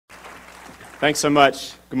Thanks so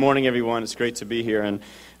much. Good morning, everyone. It's great to be here. And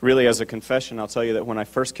really, as a confession, I'll tell you that when I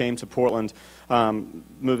first came to Portland,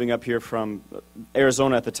 moving up here from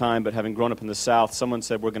Arizona at the time, but having grown up in the South, someone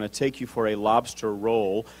said, we're going to take you for a lobster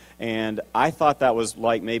roll. And I thought that was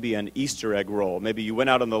like maybe an Easter egg roll. Maybe you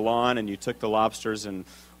went out on the lawn and you took the lobsters and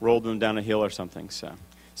rolled them down a hill or something. So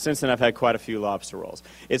since then, I've had quite a few lobster rolls.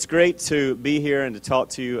 It's great to be here and to talk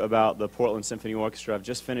to you about the Portland Symphony Orchestra. I've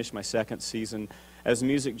just finished my second season as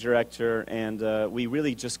music director, and we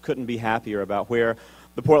really just couldn't be happier about where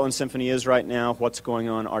the Portland Symphony is right now, what's going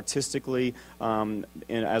on artistically,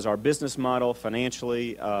 as our business model,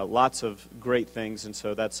 financially, lots of great things, and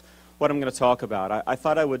so that's what I'm going to talk about. I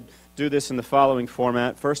thought I would do this in the following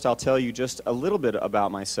format. First, I'll tell you just a little bit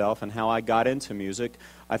about myself and how I got into music.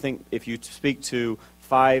 I think if you speak to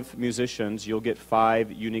 5 musicians, you'll get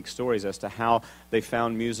 5 unique stories as to how they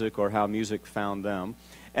found music or how music found them.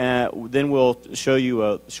 Then we'll show you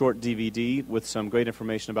a short DVD with some great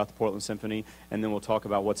information about the Portland Symphony, and then we'll talk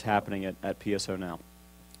about what's happening at PSO now.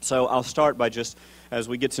 So I'll start by just, as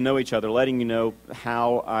we get to know each other, letting you know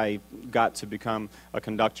how I got to become a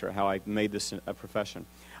conductor, how I made this a profession.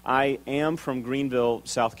 I am from Greenville,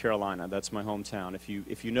 South Carolina. That's my hometown.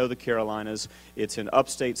 If you know the Carolinas, it's in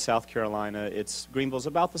upstate South Carolina. Greenville's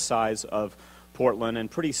about the size of Portland and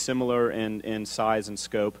pretty similar in size and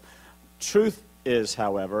scope. Truth is,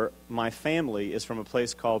 however, my family is from a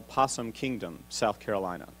place called Possum Kingdom, South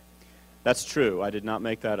Carolina. That's true. I did not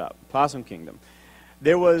make that up. Possum Kingdom.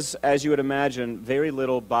 There was, as you would imagine, very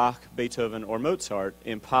little Bach, Beethoven, or Mozart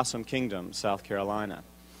in Possum Kingdom, South Carolina.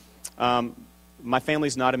 My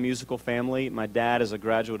family's not a musical family. My dad is a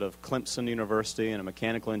graduate of Clemson University and a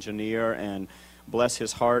mechanical engineer, and bless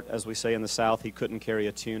his heart, as we say in the South, he couldn't carry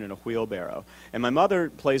a tune in a wheelbarrow. And my mother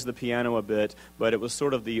plays the piano a bit, but it was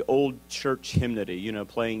sort of the old church hymnody,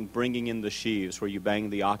 bringing in the sheaves, where you bang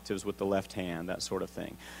the octaves with the left hand, that sort of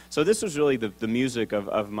thing. So this was really the music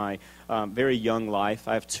of my very young life.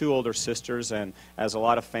 I have 2 older sisters, and as a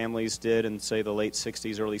lot of families did in, say, the late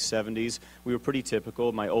 60s, early 70s, we were pretty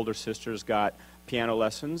typical. My older sisters got piano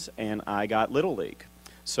lessons, and I got Little League.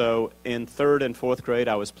 So in 3rd and 4th grade,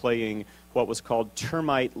 I was playing what was called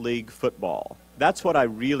termite league football. That's what I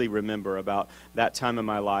really remember about that time in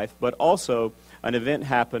my life. But also, an event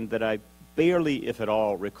happened that I barely, if at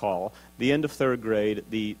all, recall. The end of 3rd grade,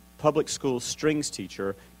 the public school strings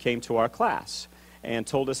teacher came to our class and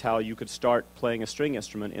told us how you could start playing a string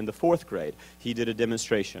instrument in the 4th grade. He did a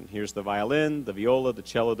demonstration. Here's the violin, the viola, the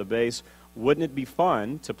cello, the bass. Wouldn't it be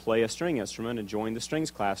fun to play a string instrument and join the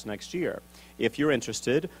strings class next year? If you're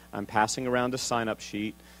interested, I'm passing around a sign-up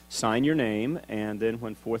sheet. Sign your name, and then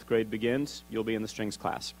when 4th grade begins, you'll be in the strings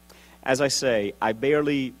class. As I say, I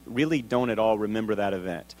really don't at all remember that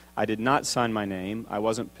event. I did not sign my name. I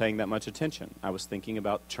wasn't paying that much attention. I was thinking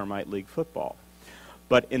about termite league football.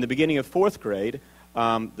 But in the beginning of 4th grade,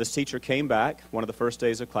 this teacher came back, one of the first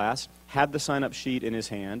days of class, had the sign-up sheet in his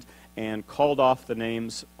hand, and called off the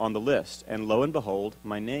names on the list. And lo and behold,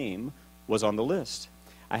 my name was on the list.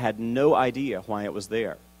 I had no idea why it was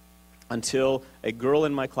there, until a girl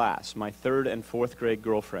in my class, my 3rd and 4th grade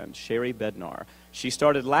girlfriend, Sherry Bednar, she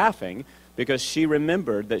started laughing because she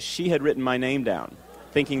remembered that she had written my name down,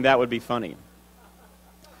 thinking that would be funny.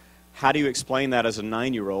 How do you explain that as a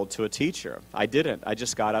 9-year-old to a teacher? I didn't. I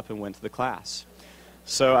just got up and went to the class.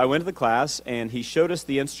 So I went to the class, and he showed us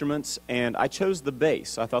the instruments, and I chose the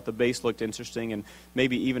bass. I thought the bass looked interesting, and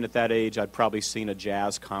maybe even at that age, I'd probably seen a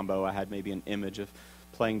jazz combo. I had maybe an image of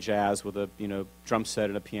playing jazz with a drum set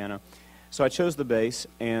and a piano. So I chose the bass,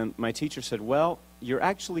 and my teacher said, well, you're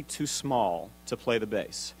actually too small to play the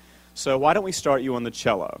bass. So why don't we start you on the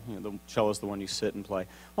cello? The cello is the one you sit and play.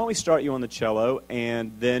 Why don't we start you on the cello,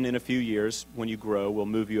 and then in a few years, when you grow, we'll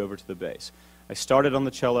move you over to the bass. I started on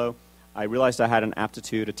the cello. I realized I had an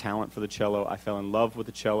aptitude, a talent for the cello. I fell in love with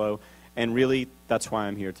the cello, and really, that's why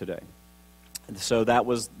I'm here today. So that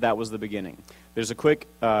was the beginning. There's a quick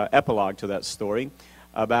epilogue to that story.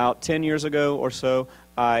 About 10 years ago or so,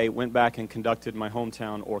 I went back and conducted my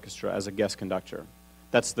hometown orchestra as a guest conductor.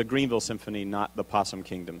 That's the Greenville Symphony, not the Possum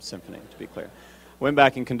Kingdom Symphony, to be clear. Went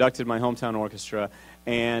back and conducted my hometown orchestra,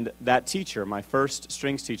 and that teacher, my first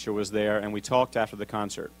strings teacher, was there, and we talked after the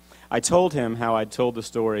concert. I told him how I'd told the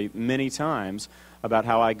story many times about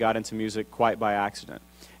how I got into music quite by accident.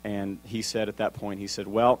 And he said at that point, he said,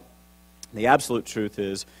 well, the absolute truth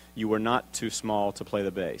is you were not too small to play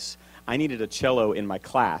the bass. I needed a cello in my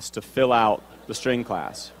class to fill out the string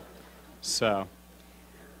class. So,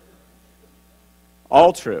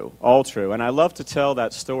 all true. And I love to tell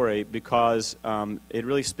that story because it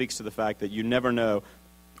really speaks to the fact that you never know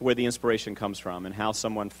where the inspiration comes from and how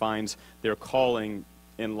someone finds their calling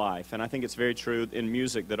in life. And I think it's very true in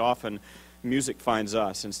music that often music finds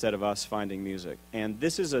us instead of us finding music. And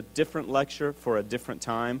this is a different lecture for a different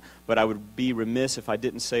time, but I would be remiss if I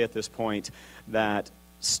didn't say at this point that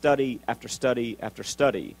study after study after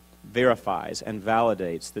study verifies and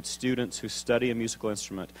validates that students who study a musical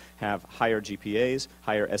instrument have higher GPAs,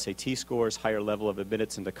 higher SAT scores, higher level of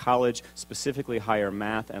admittance into college, specifically higher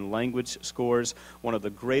math and language scores. One of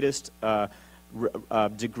the greatest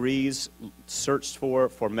degrees searched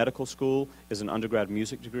for medical school is an undergrad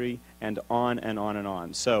music degree, and on and on and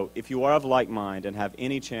on. So if you are of like mind and have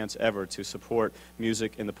any chance ever to support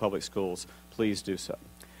music in the public schools, please do so.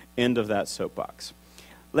 End of that soapbox.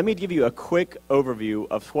 Let me give you a quick overview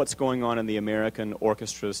of what's going on in the American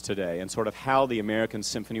orchestras today and sort of how the American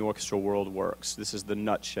symphony orchestra world works. This is the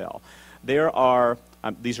nutshell. There are,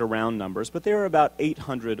 these are round numbers, but there are about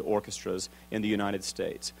 800 orchestras in the United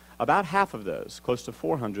States. About half of those, close to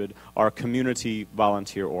 400, are community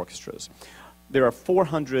volunteer orchestras. There are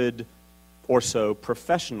 400 or so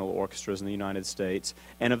professional orchestras in the United States,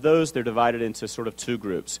 and of those, they're divided into sort of two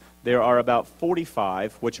groups. There are about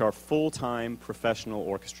 45 which are full-time professional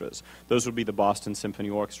orchestras. Those would be the Boston Symphony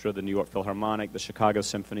Orchestra, the New York Philharmonic, the Chicago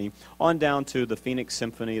Symphony, on down to the Phoenix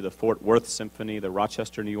Symphony, the Fort Worth Symphony, the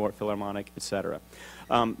Rochester, New York Philharmonic, etc.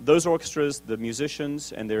 Those orchestras, the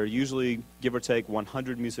musicians, and there are usually, give or take,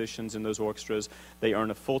 100 musicians in those orchestras, they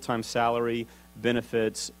earn a full-time salary,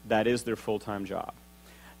 benefits, that is their full-time job.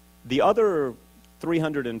 The other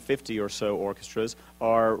 350 or so orchestras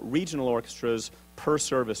are regional orchestras,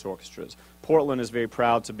 per-service orchestras. Portland is very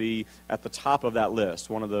proud to be at the top of that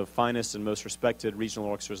list, one of the finest and most respected regional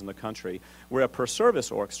orchestras in the country. We're a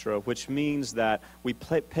per-service orchestra, which means that we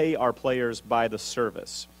pay our players by the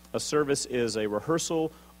service. A service is a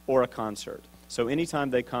rehearsal or a concert. So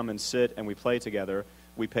anytime they come and sit and we play together,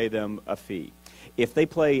 we pay them a fee. If they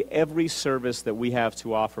play every service that we have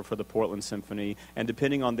to offer for the Portland Symphony, and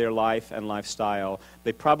depending on their life and lifestyle,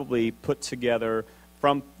 they probably put together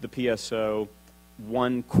from the PSO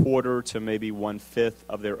 1/4 to maybe 1/5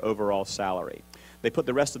 of their overall salary. They put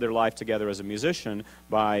the rest of their life together as a musician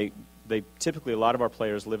by, typically a lot of our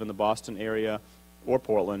players live in the Boston area or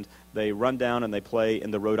Portland. They run down and they play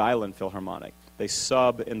in the Rhode Island Philharmonic. They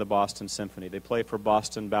sub in the Boston Symphony. They play for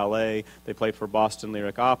Boston Ballet. They play for Boston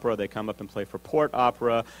Lyric Opera. They come up and play for Port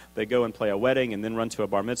Opera. They go and play a wedding and then run to a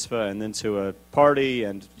bar mitzvah and then to a party,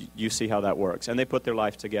 and you see how that works. And they put their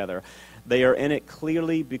life together. They are in it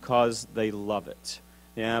clearly because they love it,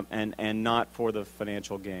 yeah, and not for the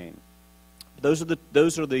financial gain. Those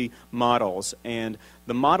are the models, and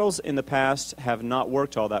the models in the past have not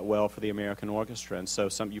worked all that well for the American orchestra, and so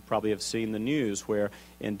you probably have seen the news where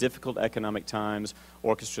in difficult economic times,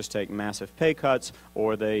 orchestras take massive pay cuts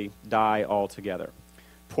or they die altogether.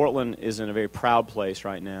 Portland is in a very proud place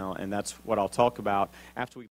right now, and that's what I'll talk about after we